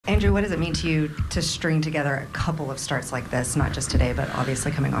Andrew, what does it mean to you to string together a couple of starts like this, not just today, but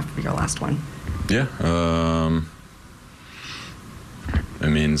obviously coming off of your last one? Yeah, it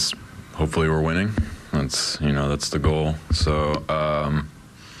means hopefully we're winning. That's the goal. So I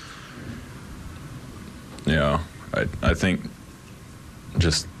think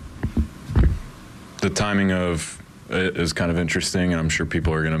just the timing of it is kind of interesting, and I'm sure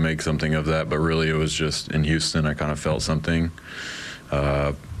people are going to make something of that, but really it was just in Houston I kind of felt something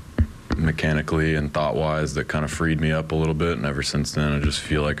mechanically and thought-wise that kind of freed me up a little bit, and ever since then I just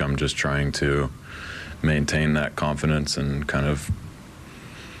feel like I'm just trying to maintain that confidence and kind of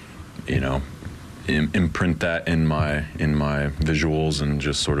imprint that in my visuals and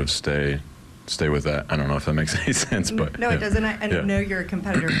just sort of stay with that. I don't know if that makes any sense, but no, it doesn't. I know you're a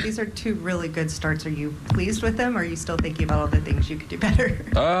competitor. These are two really good starts. Are you pleased with them, or are you still thinking about all the things you could do better?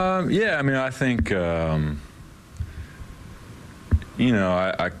 Yeah, I mean, I think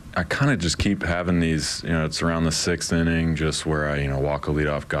I kind of just keep having these. It's around the sixth inning, just where I walk a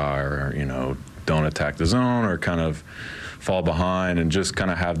leadoff guy, or don't attack the zone, or kind of fall behind, and just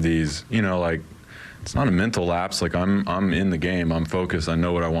kind of have these. Like, it's not a mental lapse. Like, I'm in the game. I'm focused. I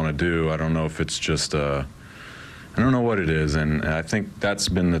know what I want to do. I don't know if it's just I don't know what it is, and I think that's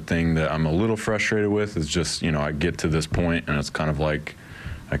been the thing that I'm a little frustrated with. Is just I get to this point, and it's kind of like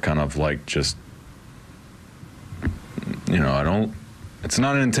just I don't. It's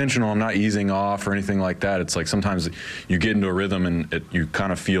not intentional. I'm not easing off or anything like that. It's like sometimes you get into a rhythm, and you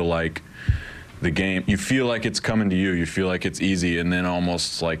kind of feel like the game, you feel like it's coming to you, you feel like it's easy, and then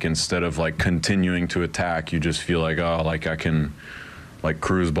almost like instead of like continuing to attack, you just feel like, oh, like I can like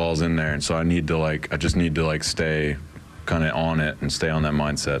cruise balls in there. And so I just need to stay kind of on it and stay on that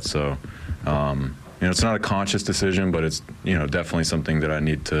mindset. So it's not a conscious decision, but it's definitely something that I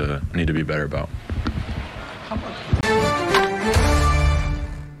need to be better about. How about